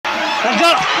And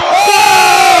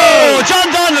oh! John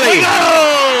Donnelly!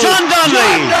 John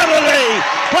Donnelly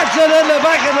puts it in the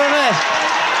back of the net.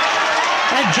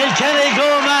 And Kilkenny go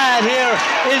mad here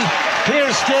in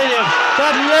Pearse Stadium.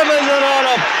 That levels it all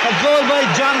up. A goal by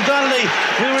John Donnelly.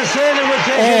 We were saying it would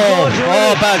take a goal to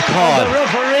it. Bad call. The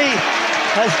referee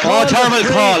has called a terrible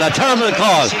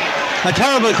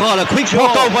call. A quick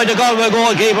puck out by the Galway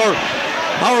goalkeeper.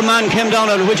 Our man came down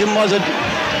on which was it?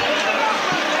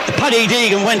 Paddy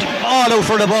Deegan went all out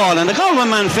for the ball, and the Galway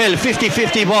man fell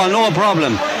 50-50 ball, no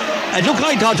problem. It looked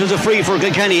like that was a free for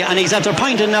Kilkenny, and he's after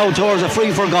pointing now towards a free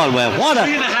for Galway. What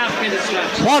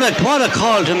a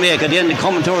call to make at the end,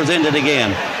 coming towards the end of the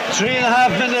game.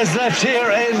 3.5 minutes left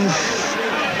here in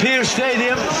Pearse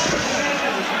Stadium.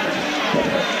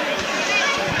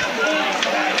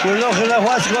 We're looking at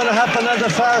what's going to happen at the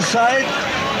far side.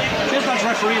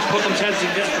 Referees put themselves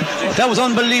in this. That was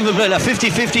unbelievable. A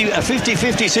 50-50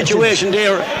 situation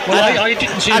there. Well, I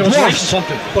didn't see it was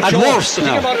something. But at worst, the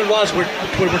thing about it was we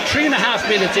were 3.5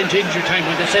 minutes into injury time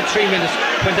when they said 3 minutes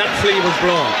when that flea was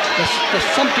blown. There's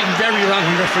something very wrong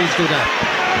when referees do that.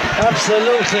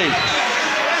 Absolutely.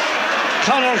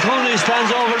 Conor Cooney stands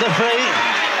over the free.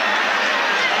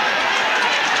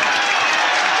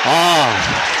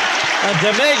 And to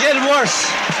make it worse,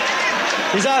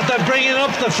 he's after bringing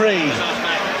up the free.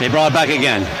 They brought it back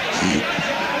again.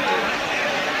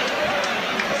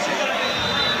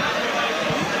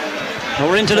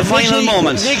 We're into the final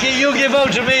moments. Nicky, you give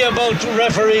out to me about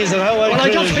referees and how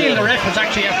I just feel the ref was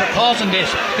actually after causing this.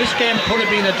 This game could have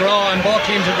been a draw and both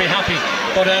teams would be happy.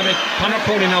 But Conor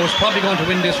Cooney now is probably going to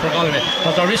win this for Galway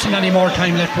because there isn't any more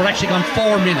time left. We're actually gone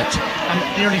 4 minutes and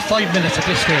nearly 5 minutes at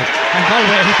this stage. And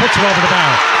Galway, he puts it over the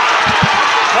bar.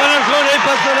 Conor Cooney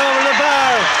puts it over the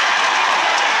bar.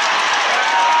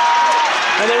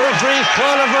 And the referee's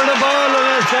calling for the ball and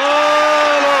it's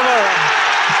all over.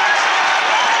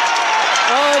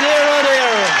 Oh dear, oh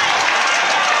dear.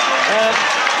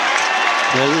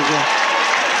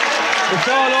 It's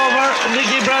all over.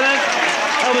 Nicky Brennan,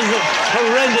 that was a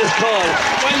horrendous call.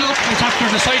 Well, look, it's after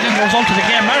deciding the result of the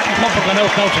game. Martin Clumpert went out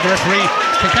now to the referee.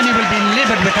 Kilkenny will be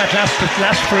livid with that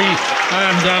last free.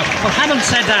 And but having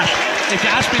said that, if you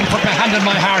ask me to put my hand in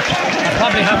my heart, I'd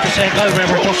probably have to say Galway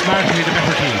were just marginally the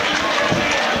better team.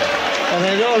 And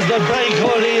I know that Brian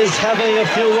Cody is having a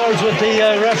few words with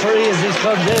the referee as he's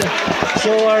come in.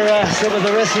 So are some of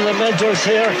the rest of the mentors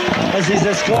here as he's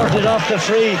escorted off the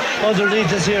free underneath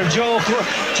us here. Joe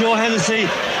Hennessy,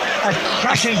 a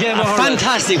cracking game of hurling.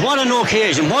 Fantastic, what an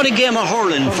occasion, what a game of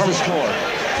hurling. From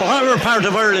whatever part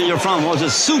of Ireland you're from, was a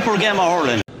super game of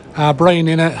hurling. Brian,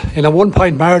 in a 1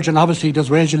 point margin, obviously there's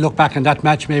ways you look back in that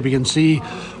match maybe and see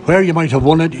where you might have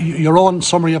won it. Your own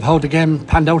summary of how the game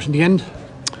panned out in the end?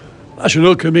 As you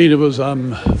look, I mean, it was a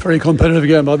very competitive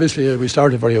game. Obviously, we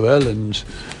started very well and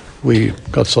we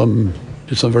did some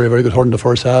very, very good hurling in the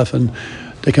first half, and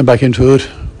they came back into it.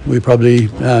 We probably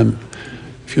a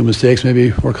few mistakes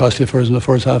maybe were costly for us in the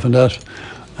first half, and that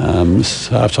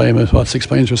half time with 6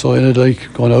 points or so in it,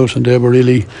 like going out, and they were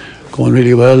really going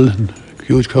really well, and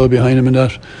huge crowd behind them in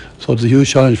that. So it was a huge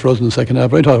challenge for us in the second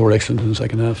half. But I thought we were excellent in the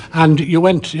second half. And you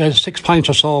went 6 points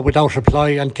or so without reply,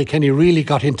 and Kilkenny really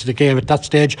got into the game at that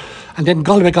stage. And then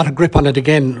Galway got a grip on it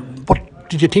again. But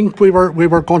did you think we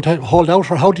were going to hold out,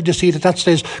 or how did you see it at that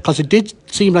stage? Because it did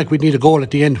seem like we'd need a goal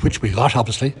at the end, which we got,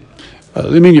 obviously. I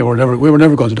mean, we were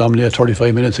never going to dominate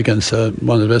 35 minutes against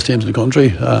one of the best teams in the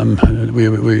country.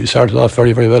 We started off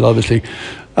very, very well, obviously,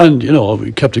 and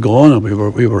we kept it going, and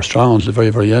we were strong until the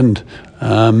very, very end.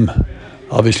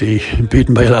 Obviously,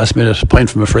 beaten by a last-minute point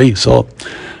from a free, so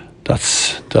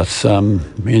that's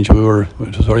means it was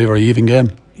a very, very even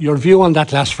game. Your view on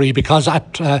that last free, because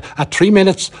at 3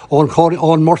 minutes,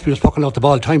 Owen Murphy was pucking out the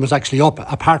ball. Time was actually up.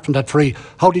 Apart from that free,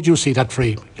 how did you see that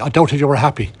free? I doubted you were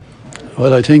happy.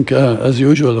 Well, I think, as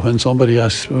usual,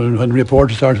 when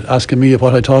reporters start asking me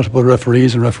what I thought about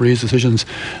referees and referees' decisions,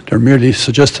 they're merely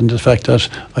suggesting the fact that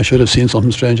I should have seen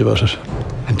something strange about it.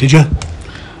 And did you?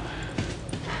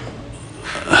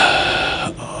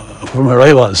 From where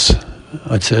I was,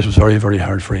 I'd say it was very, very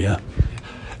hard free, yeah.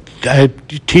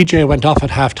 TJ went off at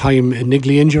half-time, a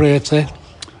niggly injury, I'd say.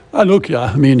 Look, yeah,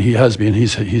 I mean, he has been.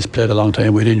 He's played a long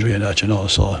time with injury and that,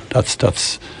 so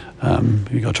that's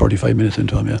he got 35 minutes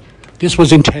into him, yeah. This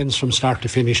was intense from start to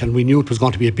finish, and we knew it was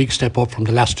going to be a big step up from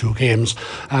the last 2 games.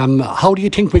 How do you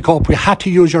think we cope? We had to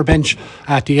use your bench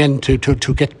at the end to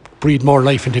breathe more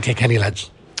life into Kilkenny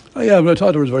lads. Yeah, but I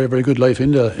thought there was very, very good life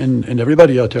in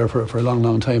everybody out there for a long,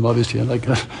 long time, obviously. And like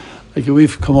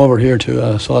we've come over here to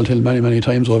Salthill many, many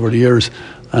times over the years,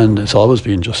 and it's always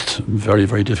been just a very,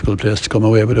 very difficult place to come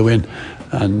away with a win.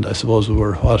 And I suppose we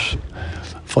were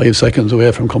 5 seconds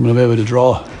away from coming away with a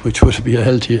draw, which would be a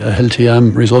healthy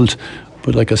result.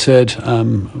 But like I said,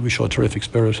 we showed terrific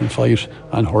spirit and fight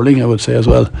and hurling, I would say, as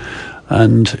well.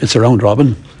 And it's a round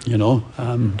robin,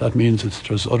 that means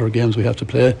there's other games we have to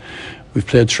play. We've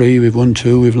played 3, we've won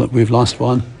 2, we've lost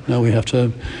 1. Now we have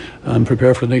to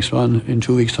prepare for the next one in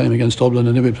 2 weeks' time against Dublin,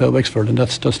 and then we play Wexford, and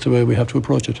that's the way we have to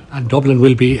approach it. And Dublin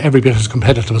will be every bit as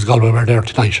competitive as Galway were there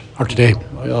tonight or today.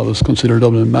 I always consider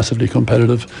Dublin massively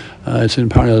competitive. It's in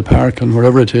Parnell Park, and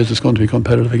wherever it is, it's going to be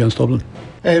competitive against Dublin.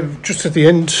 Just at the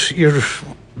end, you're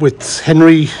with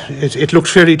Henry. It looked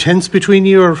fairly tense between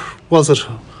you, or was it?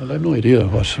 Well, I have no idea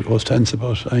what was tense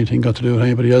about anything got to do with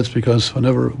anybody else, because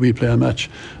whenever we play a match,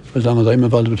 as long as I'm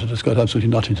involved with it, it's got absolutely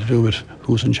nothing to do with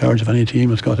who's in charge of any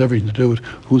team. It's got everything to do with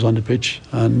who's on the pitch.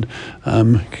 And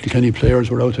Kilkenny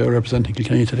players were out there representing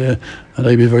Kilkenny today, and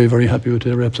I'd be very, very happy with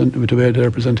the way they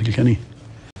represent Kilkenny.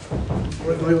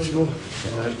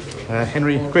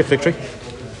 Henry, great victory.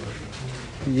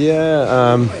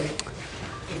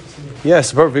 Yeah,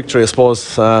 superb victory, I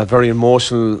suppose. Very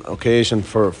emotional occasion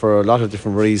for a lot of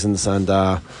different reasons, and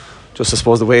just I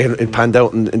suppose the way it panned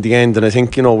out in the end. And I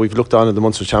think, we've looked on at the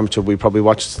Munster Championship. We probably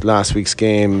watched last week's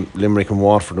game, Limerick and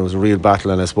Waterford. It was a real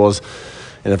battle, and I suppose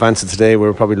in advance of today we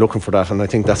were probably looking for that, and I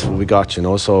think that's what we got.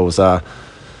 So it was, I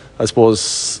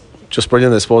suppose, just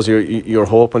brilliant. I suppose you're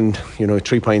hoping,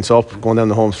 3 points up, going down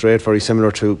the home straight, very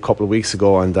similar to a couple of weeks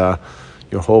ago, and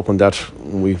you're hoping that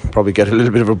we probably get a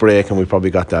little bit of a break, and we probably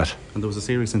got that. And there was a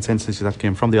serious intensity that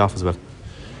came from the off as well.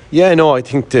 Yeah, no, I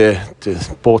think the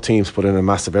both teams put in a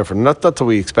massive effort, and that's what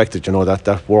we expected.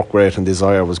 That work rate and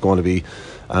desire was going to be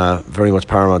very much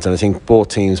paramount, and I think both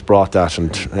teams brought that,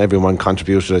 and everyone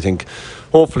contributed. I think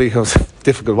hopefully it was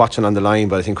difficult watching on the line,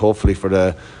 but I think hopefully for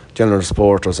the general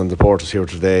supporters and the supporters here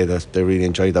today that they really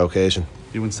enjoyed the occasion.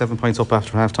 You went 7 points up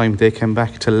after half time. They came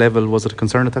back to level. Was it a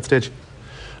concern at that stage?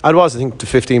 It was. I think the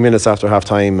 15 minutes after half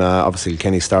time, obviously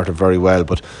Kenny started very well,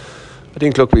 but I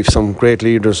think, look, we've some great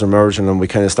leaders emerging, and we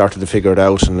kind of started to figure it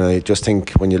out. And I just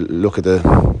think when you look at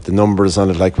the numbers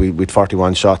on it, like we'd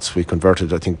 41 shots, we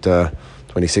converted, I think,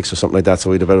 26 or something like that.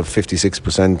 So we'd about a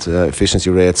 56% efficiency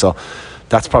rate. So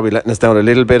that's probably letting us down a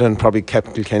little bit, and probably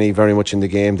kept Kilkenny very much in the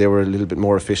game. They were a little bit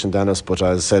more efficient than us, but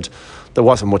as I said, there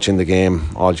wasn't much in the game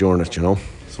all during it,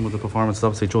 Some of the performances,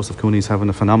 obviously Joseph Cooney's having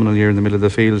a phenomenal year in the middle of the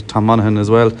field. Tom Monaghan as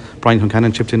well. Brian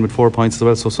Concannon chipped in with 4 points as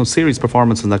well. So some serious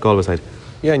performances in that Galway side.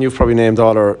 Yeah, and you've probably named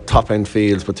all our top end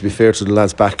fields, but to be fair to the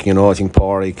lads back, I think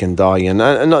Pádraig and Dye and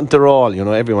they're all,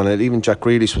 everyone. Even Jack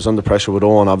Grealish was under pressure with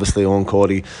Owen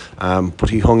Cody, but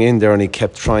he hung in there and he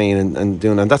kept trying and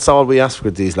doing, and that's all we ask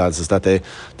with these lads, is that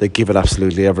they give it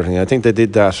absolutely everything. I think they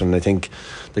did that, and I think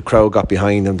the crowd got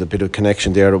behind them. The bit of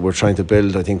connection there that we're trying to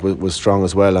build, I think, was strong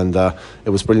as well, and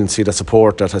it was brilliant to see the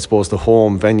support. That I suppose the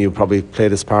home venue probably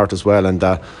played its part as well, and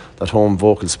that home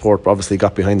vocal support obviously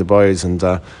got behind the boys. And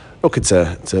look, it's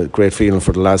a great feeling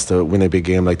for the lads to win a big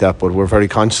game like that, but we're very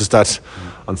conscious that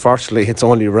unfortunately it's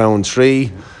only round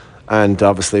 3, and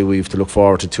obviously we have to look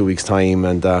forward to 2 weeks' time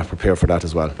and prepare for that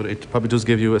as well. But it probably does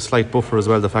give you a slight buffer as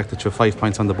well, the fact that you have 5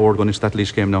 points on the board going into that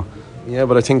Laois game now. Yeah,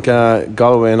 but I think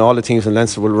Galway and all the teams in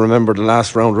Leinster will remember the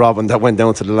last round robin that went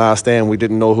down to the last day, and we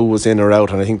didn't know who was in or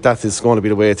out, and I think that is going to be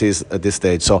the way it is at this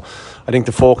stage. So I think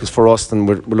the focus for us, and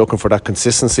we're looking for that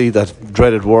consistency, that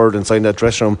dreaded word inside that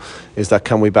dressing room, is that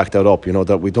can we back that up,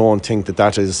 that we don't think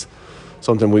that is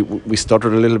something we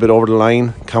stuttered a little bit over the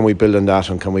line. Can we build on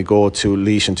that, and can we go to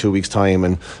Laois in 2 weeks'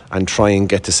 time and try and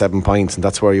get to 7 points, and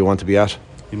that's where you want to be at.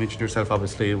 You mentioned yourself,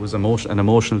 obviously it was an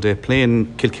emotional day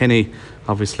playing Kilkenny,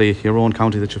 obviously your own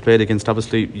county that you played against.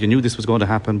 Obviously you knew this was going to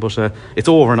happen, but it's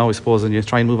over now, I suppose, and you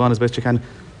try and move on as best you can.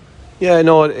 Yeah,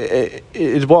 no,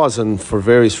 it was, and for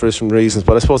various different reasons,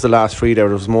 but I suppose the last 3 there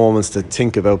was moments to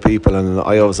think about people, and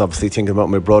I was obviously thinking about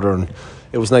my brother, and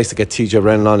it was nice to get TJ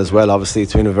Brennan on as well. Obviously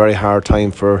it's been a very hard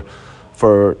time for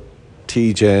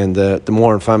TJ and the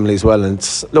Moran family as well, and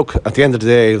look, at the end of the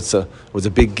day it was a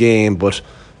big game, but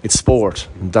it's sport,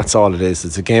 that's all it is.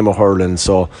 It's a game of hurling,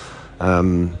 so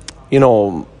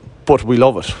but we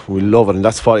love it, and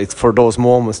that's why it's for those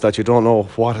moments that you don't know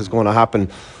what is going to happen.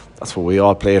 That's what we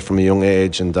all play from a young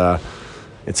age, and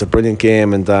it's a brilliant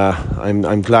game, and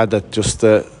I'm glad that just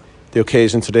the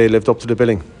occasion today lived up to the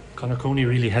billing. Conor Cooney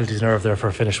really held his nerve there for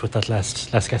a finish with that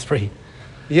last guest free.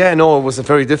 Yeah, no, it was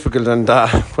very difficult, and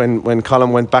when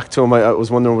Colin went back to him, I was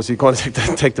wondering, was he going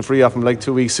to take the free off him like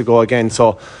 2 weeks ago again?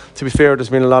 So to be fair, there's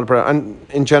been a lot of pressure, and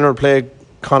in general play,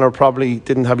 Conor probably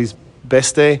didn't have his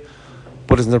best day,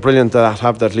 but isn't it brilliant to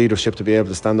have that leadership to be able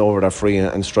to stand over that free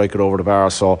and strike it over the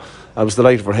bar? So I was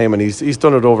delighted for him, and he's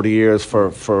done it over the years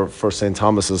for St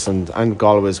Thomas's and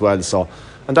Galway as well. So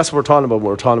and that's what we're talking about.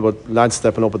 We're talking about lads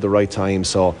stepping up at the right time.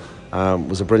 So it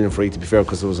was a brilliant free, to be fair,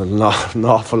 because there was an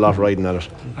awful lot riding at it.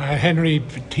 Henry,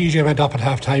 TJ went up at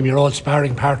half time, your old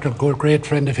sparring partner, great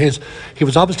friend of his. He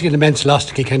was obviously an immense loss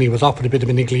to Kilkenny. He was off with a bit of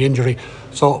a niggly injury,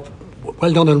 so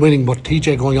well done on winning, but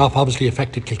TJ going off obviously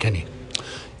affected Kilkenny.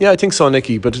 Yeah, I think so,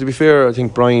 Nicky. But to be fair, I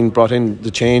think Brian brought in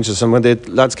the changes, and when the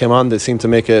lads came on, they seemed to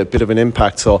make a bit of an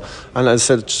impact. So, and as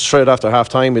I said, straight after half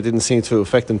time, it didn't seem to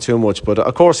affect him too much. But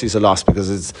of course, he's a loss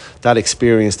because it's that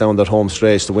experience down that home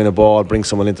stretch to win a ball, bring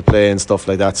someone into play, and stuff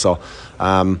like that. So,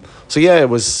 yeah, it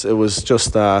was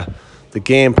just the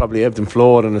game probably ebbed and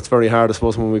flowed, and it's very hard, I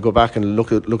suppose, when we go back and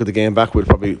look at the game back, we'll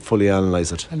probably fully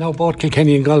analyse it. And now both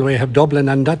Kilkenny and Galway have Dublin,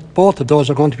 and that both of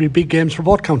those are going to be big games for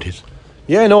both counties.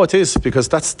 Yeah, no, it is, because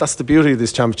that's the beauty of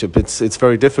this championship. It's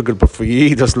very difficult, but for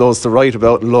you, there's loads to write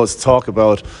about and loads to talk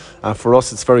about. For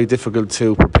us, it's very difficult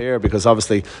to prepare, because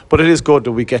obviously, but it is good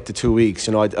that we get to 2 weeks.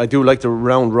 You know, I do like the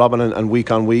round robin and week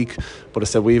on week, but I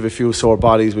said we have a few sore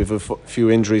bodies, we have a few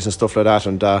injuries and stuff like that.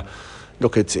 And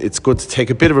look, it's good to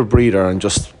take a bit of a breather and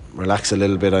just relax a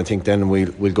little bit. I think then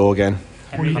we'll go again.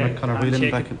 Conor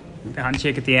Whelan back. The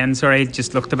handshake at the end, sorry,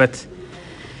 just looked a bit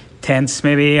tense,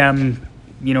 maybe.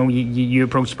 You know, you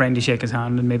approached Brian to shake his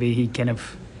hand, and maybe he kind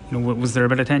of, you know, was there a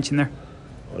bit of tension there?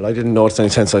 Well, I didn't notice any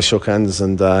tense. I shook hands,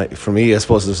 and for me, I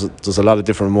suppose there's a lot of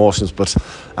different emotions. But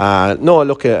no,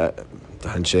 look, the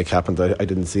handshake happened. I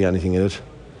didn't see anything in it.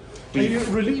 Are you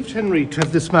relieved, Henry, to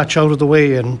have this match out of the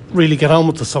way and really get on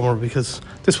with the summer, because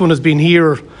this one has been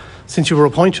here since you were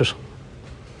appointed?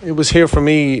 It was here for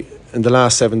me in the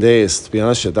last 7 days, to be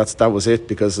honest with you. That was it,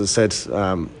 because as I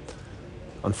said,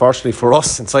 unfortunately for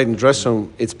us inside the dressing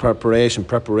room, it's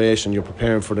preparation. You're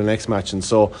preparing for the next match. And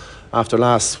so after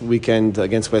last weekend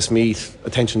against Westmeath,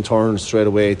 attention turns straight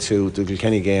away to the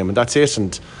Kilkenny game, and that's it,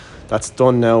 and that's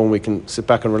done now, and we can sit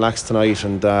back and relax tonight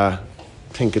and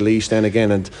think of Laois then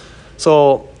again. And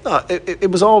so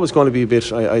it was always going to be a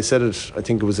bit, I said it, I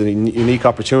think it was a unique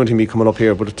opportunity, me coming up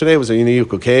here, but today was a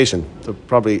unique occasion to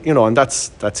probably, you know, and that's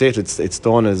it, it's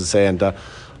done, as I say. And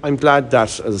I'm glad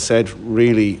that, as I said,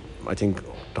 really, I think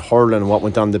the hurling and what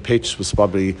went on the pitch was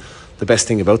probably the best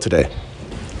thing about today.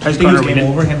 How's the game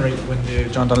over, Henry,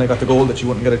 when John Donnelly got the goal, that you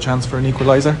wouldn't get a chance for an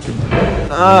equaliser?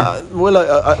 Well,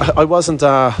 I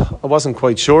wasn't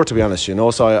quite sure, to be honest, you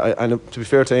know. So and to be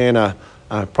fair to Aina,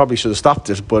 probably should have stopped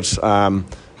it, but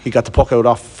he got the puck out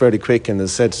off fairly quick, and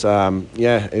as I said,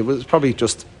 yeah, it was probably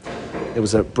just, it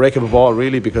was a break of a ball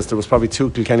really, because there was probably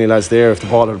two Kilkenny lads there if the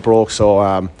ball had broke.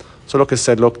 So look, I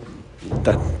said, look,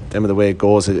 them of the way it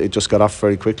goes, it just got off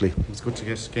very quickly. It's good to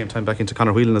get game time back into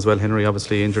Conor Whelan as well. Henry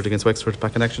obviously injured against Wexford,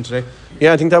 back in action today.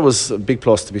 Yeah, I think that was a big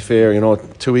plus, to be fair. You know,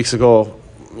 2 weeks ago,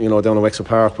 you know, down at Wexford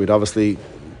Park, we'd obviously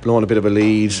blown a bit of a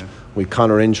lead. Yeah. We'd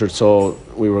Conor injured, so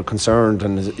we were concerned,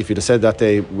 and if you'd have said that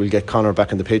day we'll get Conor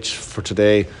back in the pitch for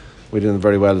today, we did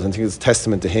very well. I think it's a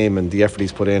testament to him and the effort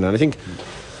he's put in. And I think,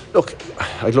 look,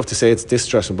 I'd love to say it's this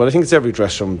dressing room, but I think it's every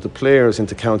dressing room. The players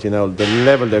into county now, the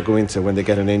level they're going to when they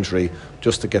get an injury,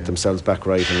 just to get themselves back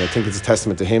right. And I think it's a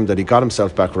testament to him that he got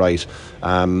himself back right.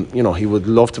 You know, he would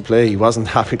love to play. He wasn't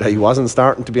happy that he wasn't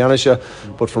starting, to be honest with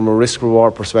you. But from a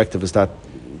risk-reward perspective, is that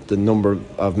the number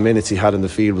of minutes he had in the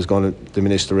field was going to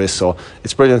diminish the risk. So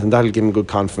it's brilliant, and that'll give him good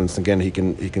confidence. Again, he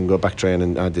can go back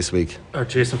training this week. Are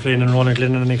Jason Flynn and Ronan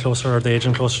Glennon any closer? Are they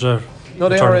edging closer to? No,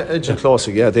 they are edging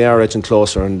closer. Yeah, they are edging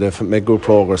closer, and they've made good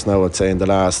progress now, I'd say, in the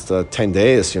last 10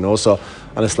 days. You know, so,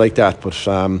 and it's like that. But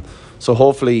so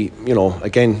hopefully, you know,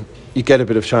 again, you get a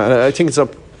bit of chance. And I think it's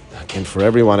up again for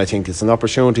everyone. I think it's an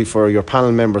opportunity for your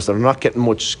panel members that are not getting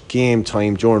much game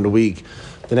time during the week.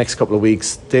 The next couple of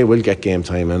weeks, they will get game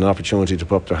time and an opportunity to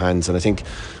put up their hands. And I think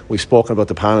we've spoken about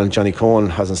the panel. Johnny Cohen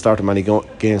hasn't started many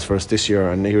games for us this year,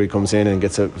 and here he comes in and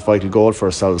gets a vital goal for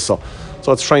ourselves. So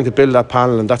it's trying to build that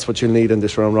panel, and that's what you'll need in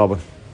this round robin.